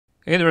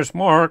Hey there, it's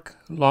Mark.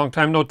 Long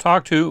time no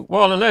talk to.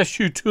 Well, unless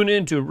you tune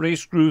in to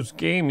Race Grooves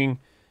Gaming.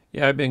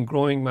 Yeah, I've been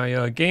growing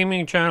my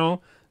gaming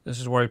channel. This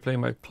is where I play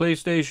my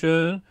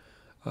PlayStation.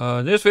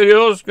 This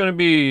video is going to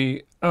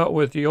be out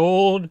with the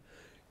old,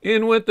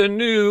 in with the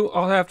new.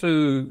 I'll have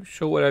to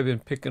show what I've been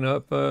picking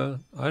up, I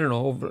don't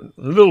know, over a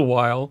little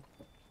while.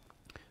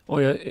 Oh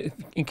yeah,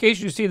 in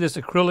case you see this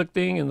acrylic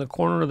thing in the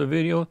corner of the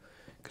video,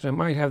 because I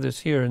might have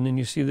this here, and then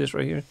you see this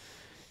right here.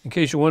 In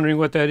case you're wondering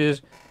what that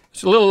is,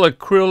 it's a little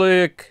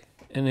acrylic,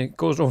 and it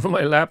goes over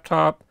my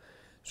laptop.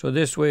 So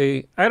this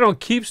way, I don't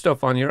keep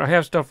stuff on here. I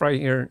have stuff right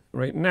here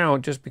right now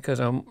just because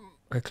I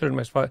cleared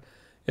my spot.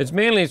 It's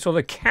mainly so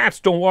the cats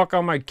don't walk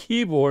on my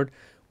keyboard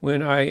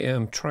when I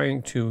am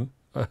trying to,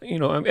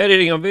 I'm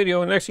editing a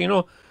video, and next thing you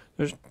know,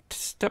 they're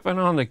stepping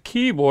on the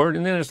keyboard,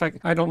 and then it's like,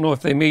 I don't know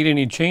if they made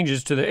any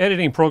changes to the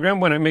editing program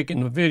when I'm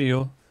making the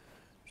video.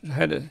 I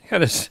had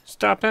to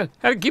stop that.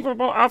 Had to keep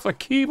them off the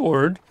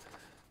keyboard.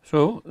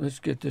 So let's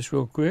get this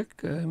real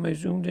quick. Am I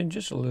zoomed in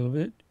just a little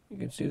bit? You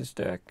can see the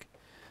stack.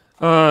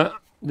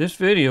 This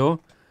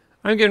video,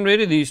 I'm getting rid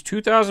of these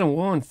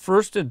 2001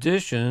 first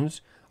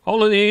editions.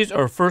 All of these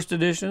are first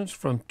editions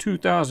from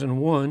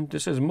 2001.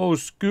 This is Mo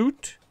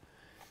Scoot.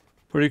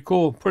 Pretty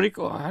cool. Pretty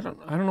cool. I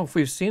don't know if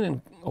we've seen it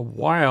in a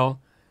while.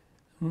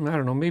 I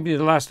don't know. Maybe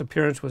the last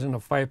appearance was in a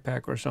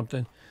 5-pack or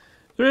something.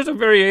 There is a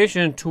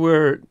variation to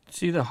where,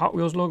 see the Hot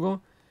Wheels logo?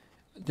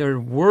 There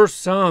were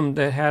some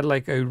that had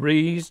like a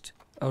raised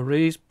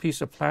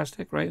piece of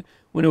plastic, right?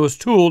 When it was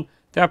tooled,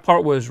 that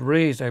part was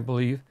raised, I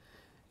believe,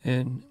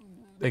 and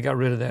they got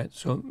rid of that.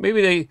 So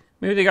maybe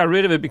they got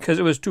rid of it because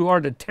it was too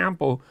hard to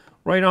tampo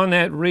right on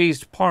that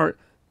raised part.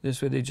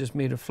 This way they just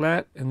made it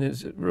flat, and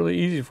it's really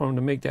easy for them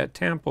to make that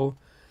tampo.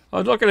 I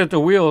was looking at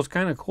the wheels,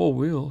 kind of cool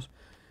wheels.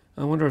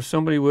 I wonder if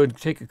somebody would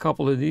take a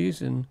couple of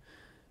these, and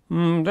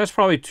that's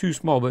probably too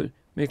small, but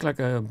make like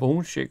a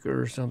bone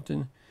shaker or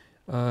something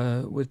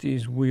with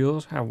these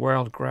wheels, have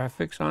wild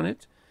graphics on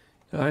it.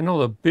 I know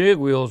the big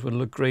wheels would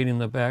look great in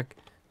the back.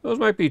 Those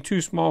might be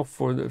too small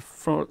for the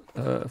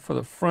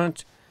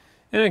front.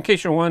 And in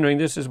case you're wondering,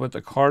 this is what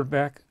the card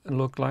back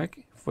looked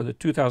like for the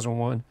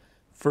 2001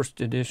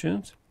 first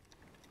editions.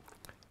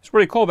 It's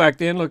pretty cool back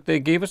then. Look, they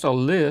gave us a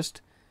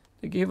list.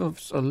 They gave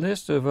us a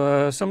list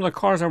of some of the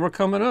cars that were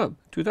coming up,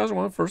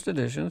 2001 first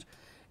editions,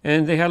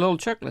 and they had a little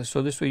checklist.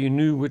 So this way you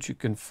knew what you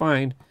can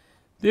find.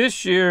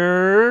 This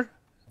year,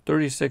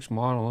 36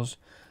 models.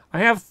 I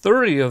have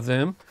 30 of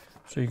them,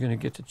 so you're going to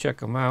get to check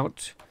them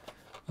out.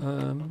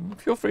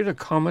 Feel free to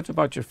comment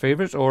about your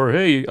favorites, or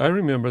hey, I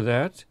remember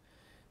that.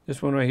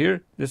 This one right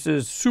here, this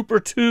is Super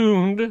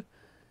Tuned.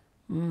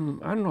 I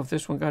don't know if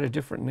this one got a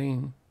different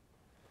name.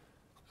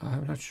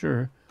 I'm not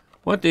sure.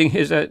 One thing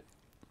is that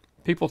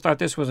people thought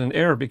this was an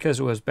error because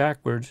it was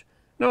backwards.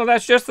 No,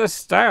 that's just the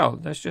style.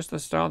 That's just the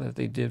style that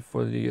they did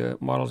for the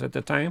models at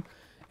the time.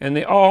 And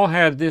they all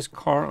had this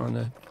car on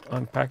the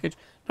package.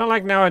 Not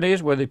like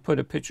nowadays where they put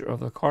a picture of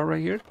the car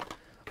right here.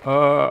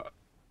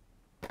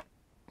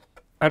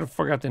 I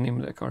forgot the name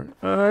of that car.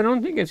 I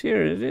don't think it's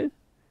here, is it?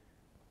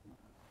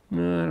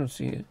 No, I don't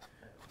see it.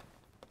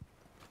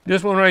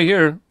 This one right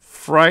here,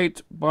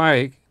 Fright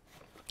bike.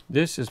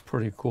 This is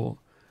pretty cool.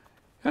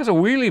 It has a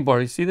wheelie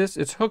bar. You see this?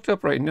 It's hooked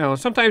up right now.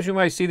 Sometimes you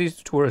might see these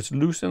to where it's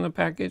loose in the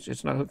package.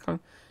 It's not hooked on.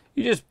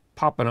 You just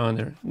pop it on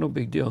there. No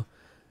big deal.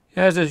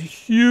 It has a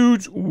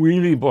huge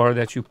wheelie bar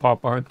that you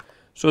pop on.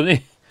 So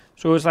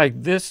it's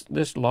like this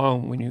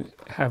long when you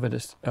have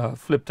it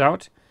flipped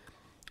out.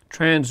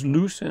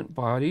 Translucent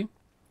body.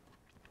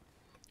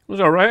 It was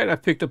all right. I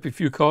picked up a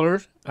few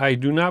colors. I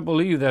do not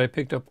believe that I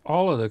picked up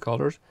all of the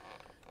colors,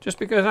 just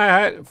because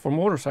for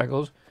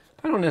motorcycles,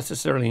 I don't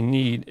necessarily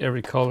need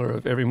every color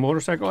of every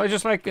motorcycle. I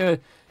just like to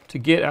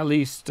get at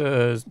least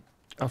a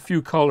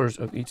few colors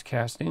of each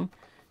casting.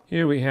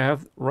 Here we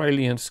have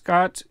Riley and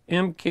Scott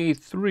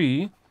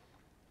MK3.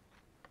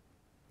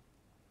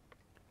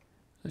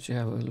 Let's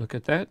have a look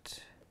at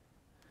that.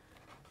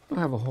 I don't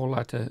have a whole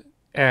lot to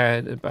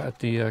add about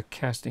the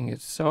casting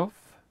itself.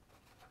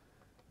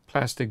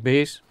 Plastic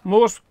base.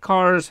 Most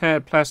cars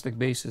had plastic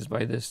bases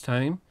by this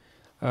time.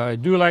 I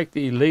do like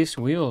the lace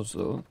wheels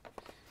though.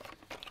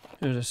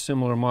 There's a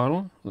similar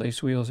model.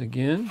 Lace wheels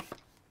again.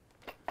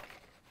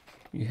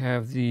 You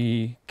have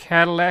the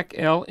Cadillac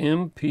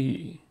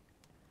LMP.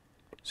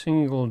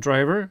 Single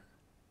driver.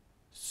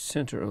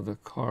 Center of the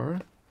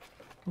car.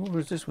 Oh,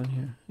 where's this one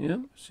here? Yeah,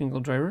 single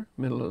driver.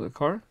 Middle of the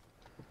car.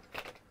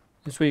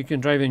 This way you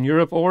can drive in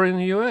Europe or in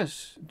the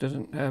US. It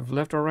doesn't have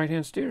left or right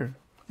hand steer.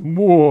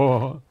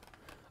 Whoa!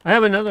 I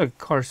have another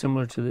car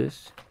similar to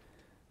this,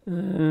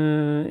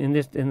 in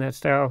that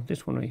style.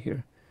 This one right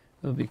here,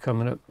 it'll be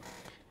coming up.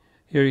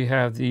 Here you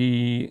have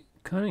the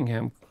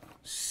Cunningham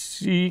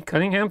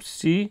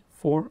C4R.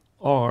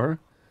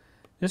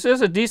 This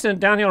is a decent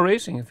downhill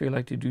racing if you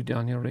like to do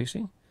downhill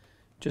racing.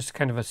 Just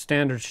kind of a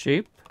standard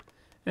shape,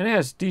 and it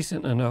has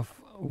decent enough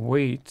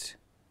weight.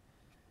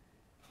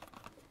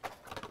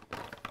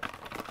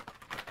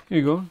 Here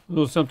you go, a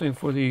little something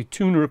for the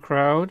tuner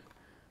crowd.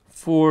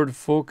 Ford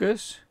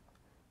Focus.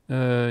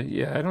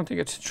 Yeah, I don't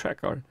think it's a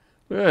track car.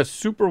 Look at that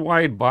super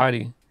wide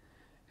body.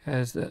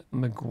 Has the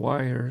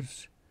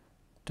Maguire's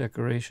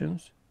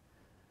decorations.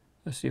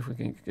 Let's see if we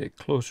can get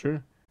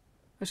closer.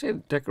 I say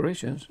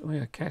decorations. Oh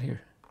yeah, cat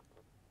here.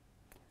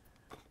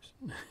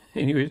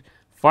 Anyways,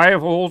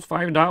 5 holes,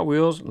 5 dot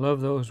wheels.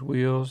 Love those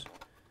wheels.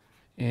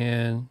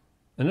 And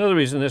another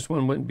reason this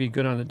one wouldn't be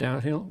good on the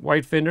downhill.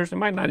 White fenders. It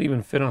might not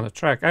even fit on the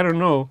track. I don't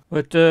know.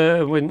 But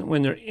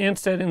when they're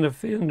inset in the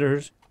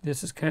fenders,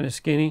 this is kind of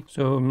skinny.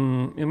 So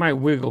it might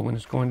wiggle when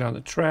it's going down the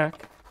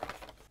track.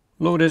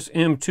 Lotus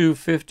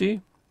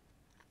M250.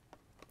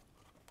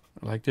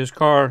 I like this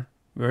car.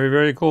 Very,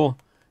 very cool.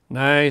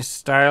 Nice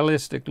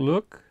stylistic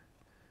look.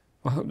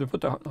 Well, they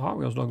put the Hot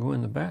Wheels logo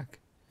in the back.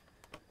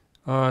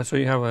 So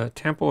you have a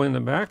tampo in the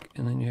back,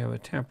 and then you have a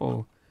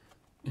tampo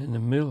in the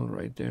middle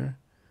right there.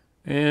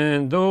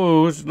 And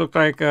those look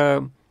like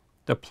the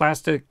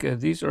plastic.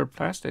 These are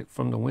plastic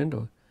from the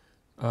window.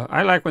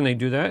 I like when they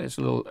do that. It's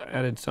a little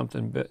added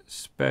something bit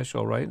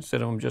special, right?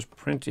 Instead of them just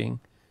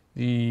printing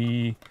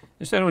the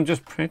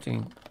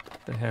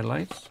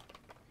headlights.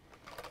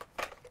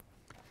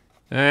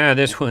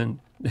 This one,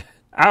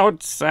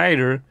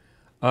 Outsider.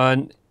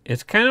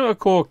 It's kind of a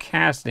cool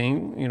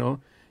casting, you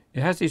know.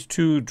 It has these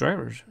two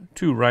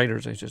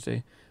riders, I should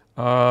say.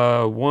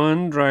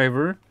 One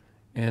driver,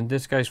 and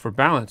this guy's for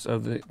balance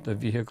of the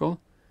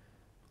vehicle.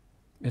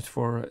 It's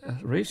for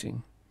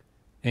racing.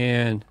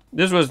 And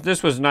this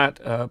was not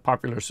a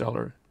popular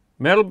seller.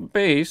 Metal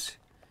base,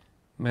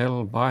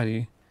 metal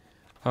body.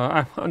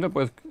 I wind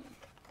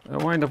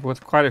up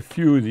with quite a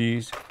few of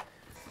these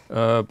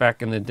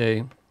back in the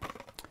day.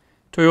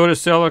 Toyota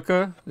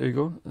Celica, there you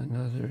go,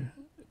 another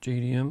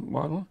JDM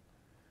model.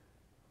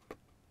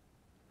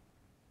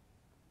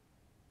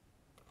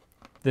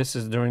 This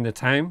is during the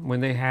time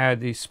when they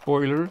had the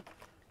spoiler,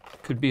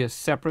 could be a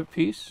separate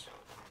piece.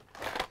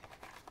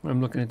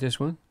 I'm looking at this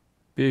one,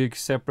 big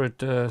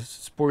separate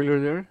spoiler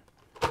there.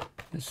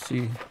 Let's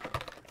see,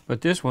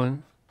 but this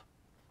one,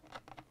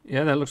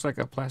 yeah, that looks like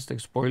a plastic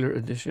spoiler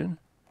edition.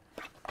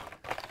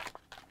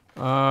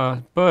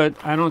 But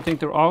I don't think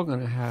they're all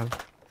going to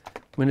have.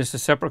 When it's a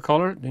separate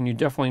color, then you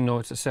definitely know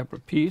it's a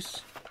separate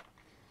piece.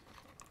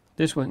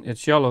 This one,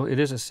 it's yellow. It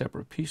is a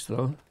separate piece,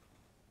 though.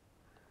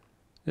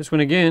 This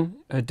one, again,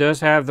 it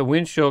does have the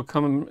windshield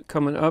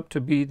coming up to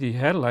be the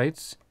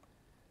headlights.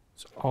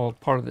 It's all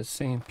part of the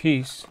same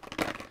piece.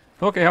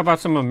 Okay, how about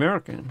some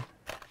American?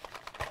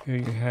 Here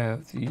you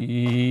have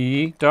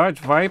the Dodge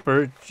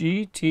Viper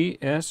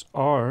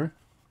GTS-R.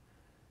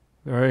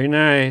 Very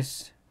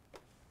nice.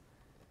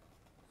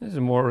 This is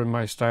more in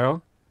my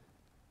style.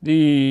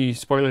 The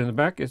spoiler in the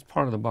back is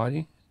part of the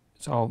body.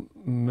 It's all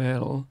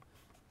metal.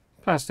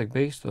 Plastic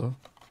base, though.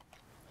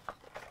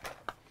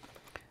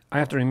 I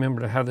have to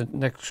remember to have the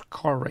next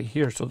car right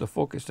here so the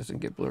focus doesn't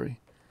get blurry.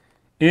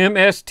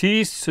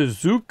 MST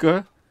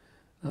Suzuka.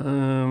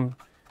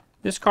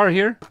 This car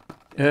here,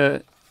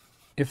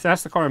 if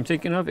that's the car I'm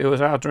thinking of, it was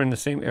out during the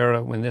same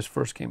era when this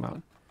first came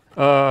out.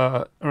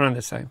 Around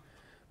this time.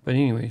 But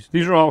anyways,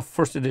 these are all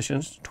first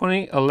editions.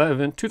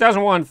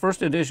 2001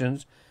 first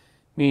editions.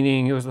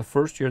 Meaning it was the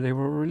first year they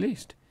were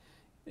released.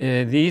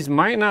 These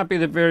might not be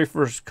the very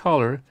first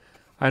color.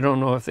 I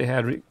don't know if they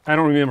had, I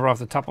don't remember off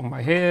the top of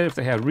my head if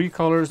they had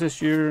recolors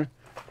this year.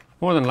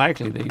 More than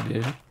likely they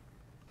did.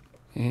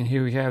 And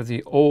here we have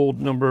the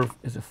old number,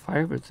 is it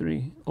 5 or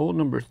 3? Old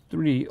number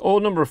 3.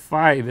 Old number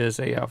 5 is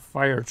a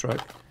fire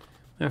truck.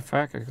 Matter of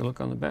fact, I can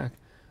look on the back.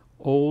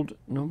 Old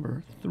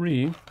number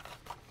 3.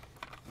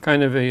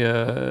 Kind of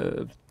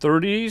a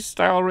 30s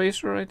style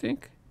racer, I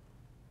think.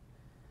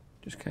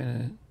 Just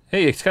kind of.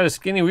 Hey, it's got a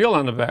skinny wheel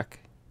on the back.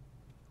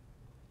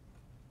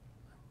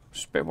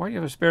 Why do you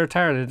have a spare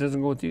tire that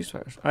doesn't go with these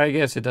tires? I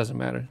guess it doesn't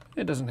matter.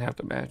 It doesn't have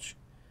to match.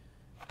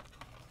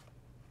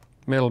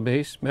 Metal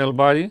base, metal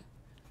body.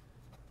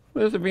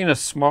 With it being a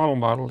small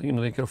model, you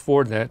know, they could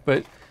afford that.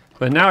 But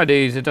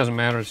nowadays, it doesn't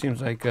matter. It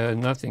seems like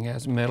nothing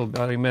has metal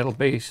body, metal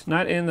base.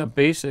 Not in the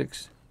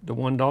basics, the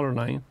 $1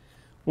 line.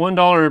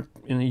 $1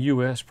 in the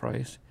U.S.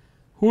 price.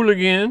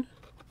 Hooligan.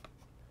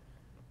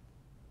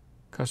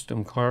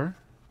 Custom car.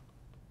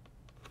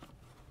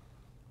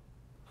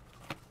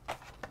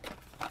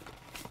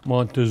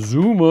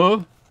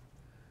 Montezuma.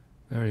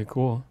 Very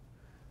cool.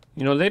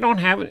 You know, they don't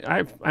have it.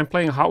 I'm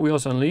playing Hot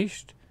Wheels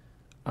Unleashed.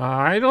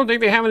 I don't think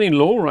they have any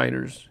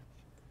lowriders.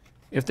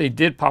 If they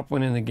did pop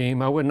one in the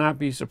game, I would not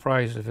be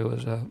surprised if it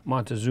was a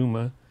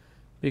Montezuma,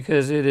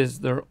 because it is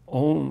their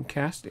own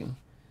casting.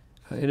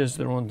 It is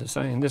their own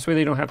design. This way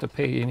they don't have to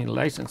pay any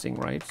licensing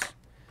rights.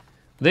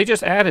 They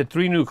just added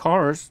 3 new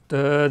cars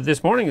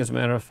this morning, as a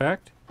matter of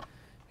fact.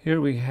 Here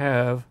we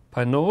have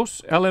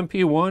Panos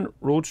LMP1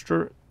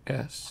 Roadster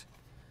S.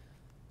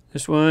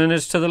 This one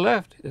is to the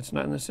left. It's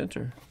not in the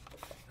center.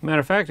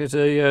 Matter of fact, it's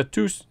a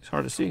it's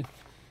hard to see.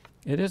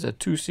 It is a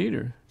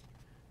 2-seater.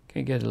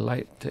 Can't get a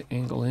light to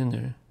angle in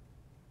there.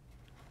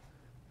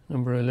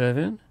 Number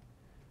 11.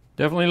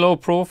 Definitely low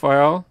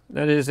profile.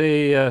 That is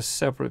a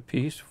separate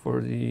piece for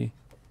the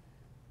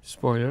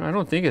spoiler. I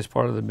don't think it's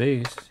part of the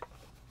base.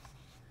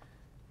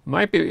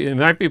 It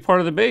might be part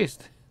of the base.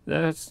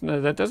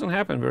 That doesn't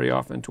happen very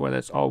often to where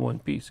that's all one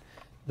piece.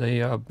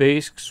 The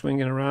base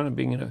swinging around and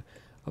being in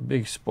a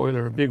big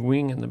spoiler, a big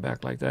wing in the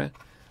back like that.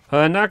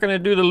 Not going to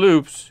do the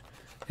loops.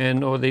 And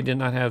no, they did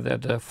not have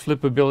that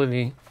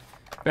flippability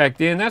back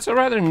then. That's a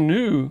rather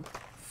new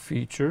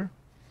feature.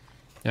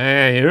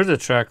 Hey, here's a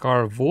track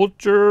car,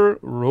 Vulture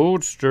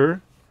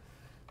Roadster.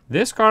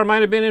 This car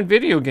might have been in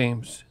video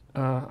games.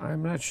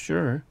 I'm not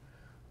sure.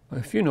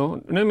 If you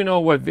know, let me know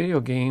what video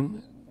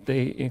game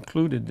they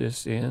included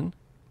this in.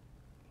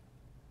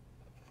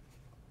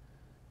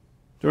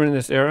 During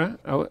this era,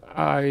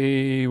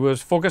 I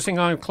was focusing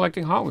on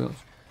collecting Hot Wheels.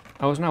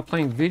 I was not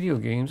playing video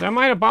games. I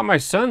might have bought my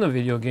son the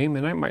video game,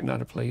 and I might not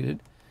have played it.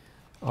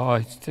 Oh,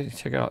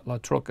 check out La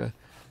Troca.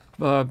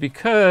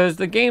 Because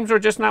the games are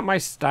just not my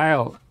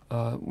style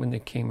when they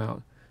came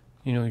out.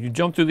 You know, you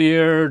jump through the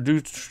air,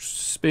 do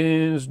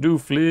spins, do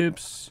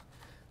flips.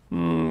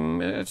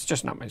 It's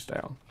just not my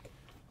style.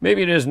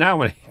 Maybe it is now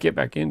when I get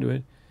back into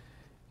it.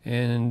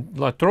 And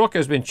La Troca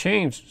has been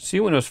changed. See,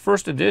 when it was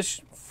first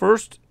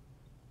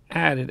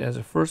added as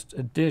a first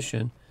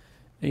edition,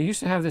 they used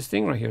to have this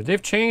thing right here.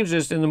 They've changed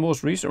this in the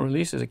most recent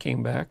releases. It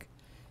came back,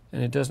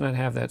 and it does not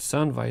have that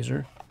sun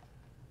visor.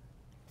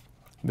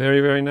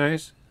 Very, very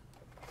nice.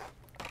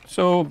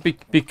 So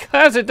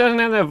because it doesn't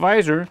have that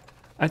visor,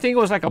 I think it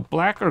was like a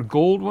black or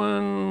gold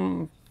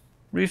one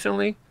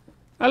recently.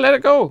 I let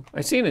it go.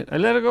 I seen it. I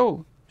let it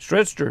go.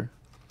 Shredster.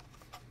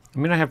 I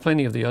mean, I have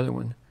plenty of the other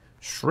one.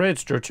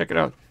 Shredster. Check it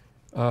out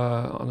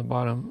on the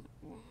bottom.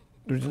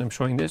 The reason I'm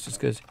showing this is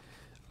because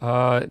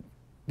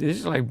this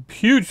is like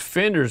huge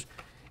fenders.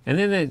 And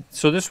then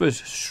so this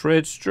was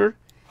Shredster.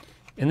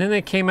 And then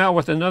they came out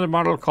with another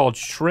model called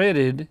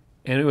Shredded,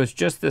 and it was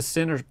just the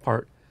center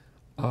part.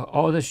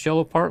 All this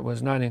yellow part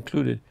was not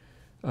included.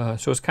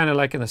 So it's kind of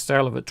like in the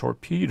style of a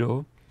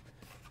torpedo.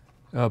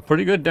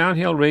 Pretty good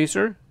downhill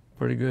racer.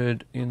 Pretty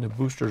good in the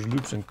boosters,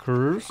 loops, and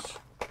curves.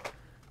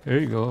 There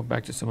you go.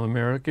 Back to some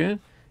American.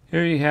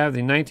 Here you have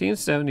the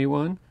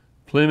 1971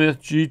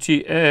 Plymouth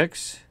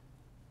GTX.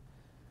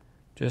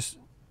 Just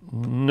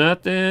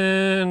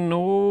nothing,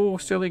 no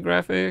silly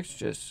graphics,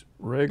 just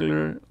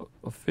regular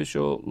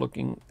official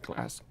looking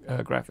class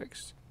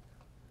graphics.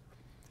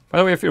 By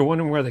the way, if you're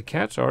wondering where the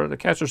cats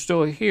are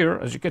still here,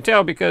 as you can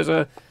tell, because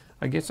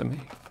I get some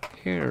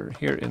hair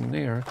here and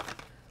there.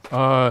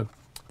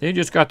 They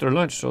just got their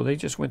lunch, so they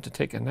just went to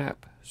take a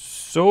nap.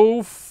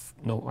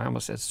 No, I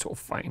almost said so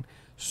fine.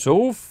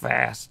 So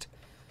fast.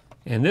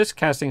 And this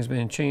casting's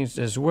been changed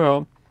as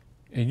well.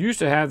 It used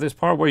to have this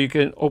part where you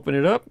can open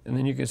it up, and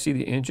then you can see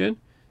the engine.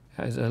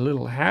 It has a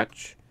little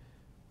hatch.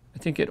 I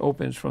think it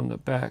opens from the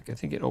back. I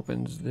think it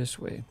opens this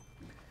way.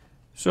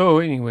 So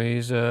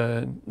anyways,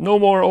 no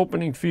more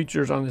opening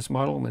features on this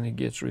model when it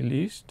gets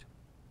released.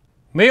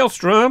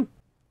 Maelstrom.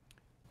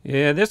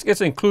 Yeah, this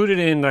gets included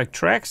in like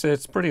track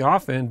sets pretty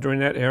often during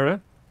that era.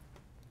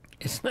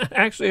 It's not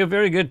actually a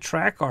very good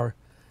track car.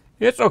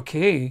 It's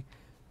okay,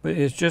 but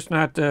it's just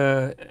not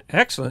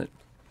excellent.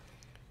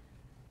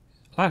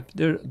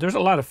 There's a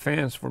lot of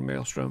fans for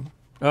Maelstrom.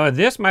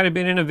 This might have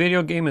been in a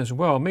video game as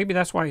well. Maybe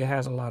that's why it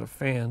has a lot of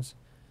fans.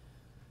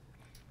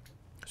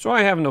 So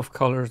I have enough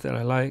colors that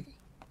I like.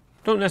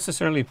 Don't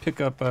necessarily pick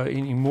up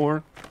any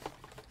more.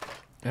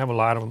 I have a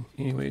lot of them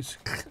anyways.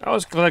 I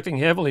was collecting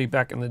heavily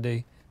back in the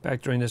day,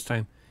 back during this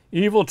time.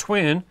 Evil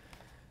Twin.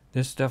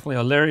 This is definitely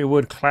a Larry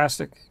Wood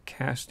classic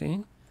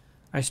casting.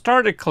 I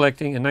started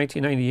collecting in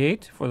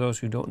 1998, for those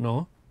who don't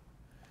know.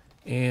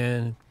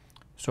 And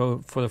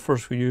so for the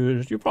first few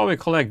years, you probably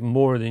collect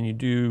more than you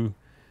do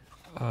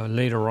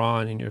later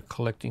on in your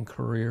collecting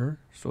career,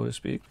 so to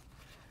speak.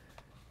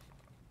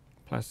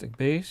 Plastic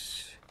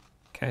base,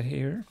 cat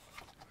hair,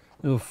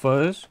 little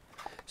fuzz.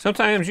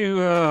 Sometimes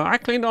I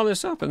cleaned all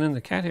this up, and then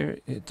the cat hair,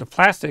 the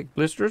plastic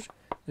blisters,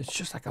 it's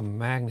just like a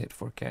magnet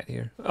for cat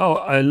hair. Oh,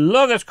 I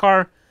love this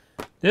car.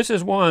 This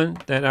is one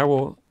that I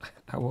will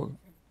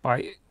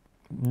buy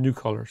new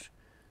colors.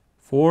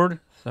 Ford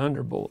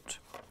Thunderbolt.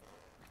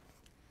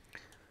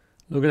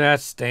 Look at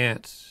that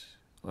stance.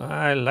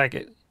 I like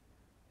it.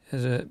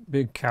 Has a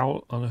big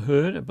cowl on the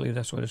hood. I believe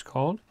that's what it's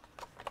called.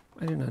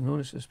 I did not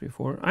notice this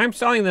before. I'm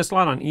selling this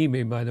lot on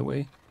eBay, by the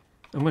way.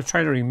 I'm going to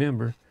try to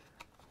remember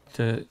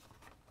to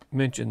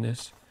mention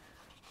this.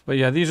 But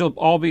yeah, these will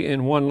all be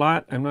in one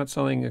lot. I'm not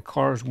selling the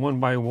cars one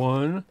by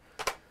one.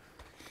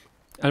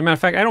 As a matter of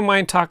fact, I don't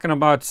mind talking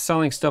about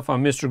selling stuff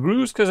on Mr.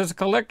 Grooves because it's a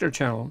collector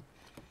channel.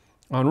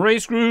 On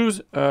Race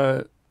Grooves,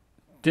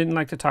 didn't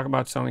like to talk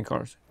about selling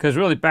cars. Because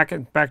really, back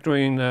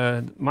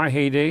during my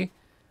heyday,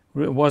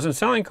 it wasn't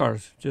selling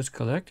cars, just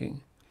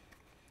collecting.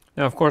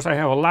 Now, of course, I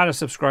have a lot of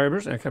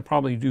subscribers. I could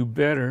probably do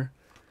better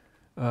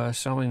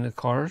selling the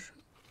cars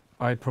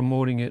by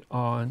promoting it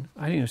on,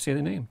 I didn't even say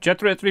the name, Jet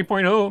Threat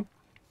 3.0.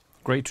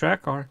 Great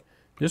track car.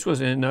 This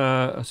was in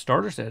a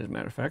starter set, as a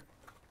matter of fact.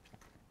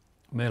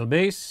 Metal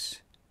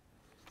base,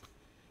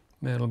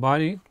 metal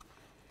body.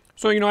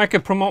 So, you know, I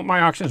could promote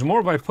my auctions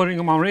more by putting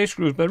them on Race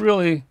Grooves, but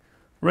really,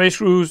 Race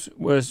Grooves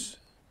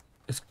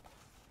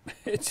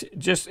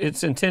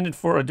it's intended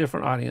for a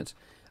different audience.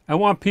 I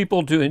want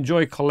people to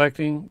enjoy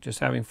collecting, just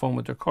having fun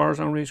with their cars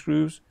on Race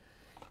Grooves.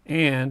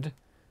 And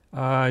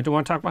I don't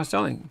want to talk about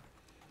selling,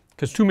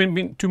 because too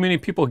many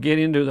people get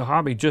into the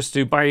hobby just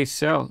to buy and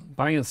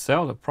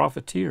sell to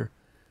profiteer.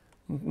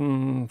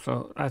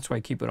 So that's why I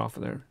keep it off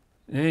of there.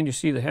 And you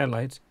see the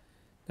headlights.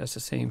 That's the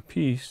same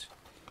piece.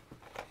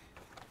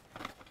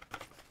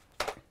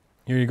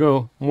 Here you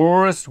go,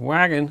 Morris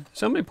wagon.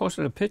 Somebody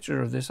posted a picture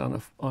of this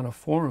on a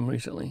forum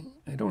recently.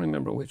 I don't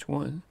remember which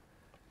one.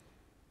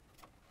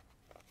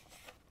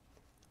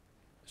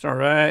 It's all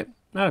right.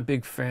 Not a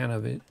big fan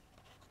of it.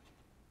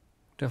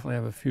 Definitely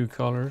have a few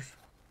colors.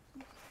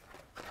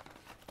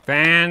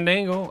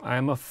 Fandango.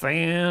 I'm a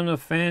fan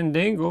of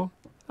Fandango.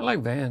 I like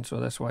Van, so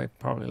that's why I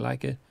probably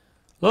like it.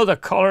 Love the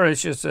color.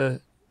 It's just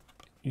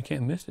you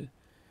can't miss it.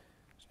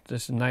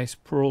 This nice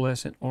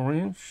pearlescent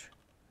orange.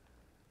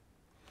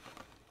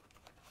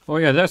 Oh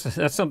yeah,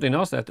 that's something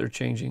else that they're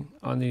changing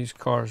on these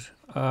cars.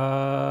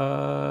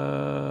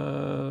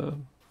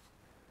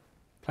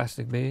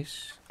 Plastic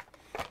base.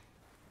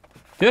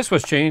 This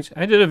was changed.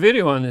 I did a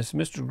video on this,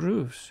 Mr.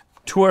 Grooves.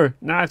 To where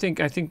now I think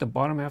the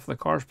bottom half of the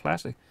car is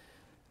plastic.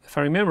 If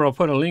I remember, I'll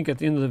put a link at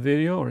the end of the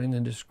video or in the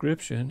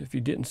description if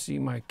you didn't see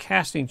my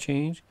casting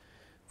change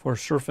for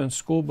Surfin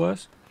School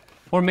Bus.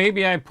 Or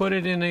maybe I put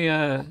it in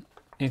a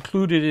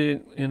included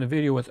it in a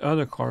video with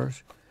other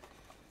cars.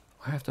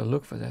 I have to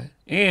look for that.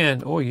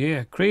 And oh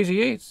yeah, Krazy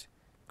 8s.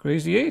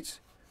 Krazy 8s.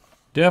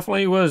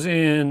 Definitely was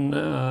in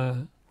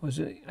was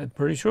it? I'm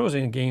pretty sure it was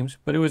in games,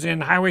 but it was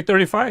in Highway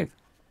 35.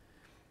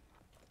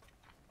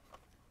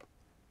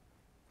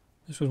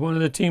 This was one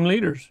of the team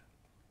leaders.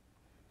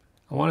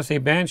 I want to say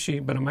Banshee,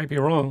 but I might be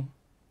wrong.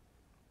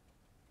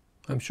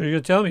 I'm sure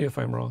you'll tell me if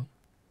I'm wrong.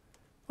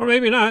 Or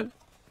maybe not.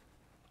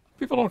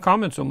 People don't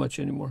comment so much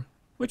anymore,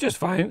 which is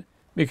fine,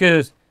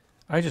 because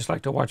I just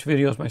like to watch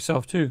videos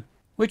myself too.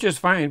 Which is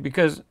fine,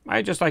 because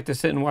I just like to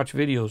sit and watch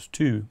videos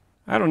too.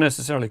 I don't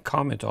necessarily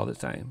comment all the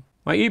time.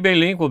 My eBay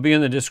link will be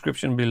in the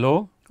description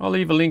below. I'll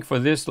leave a link for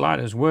this lot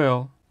as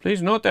well.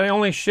 Please note that I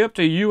only ship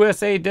to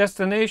USA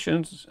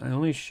destinations. I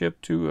only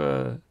ship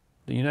to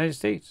the United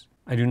States.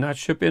 I do not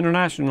ship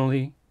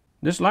internationally.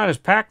 This lot is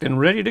packed and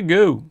ready to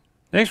go.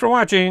 Thanks for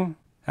watching.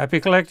 Happy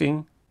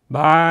collecting.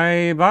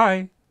 Bye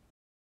bye.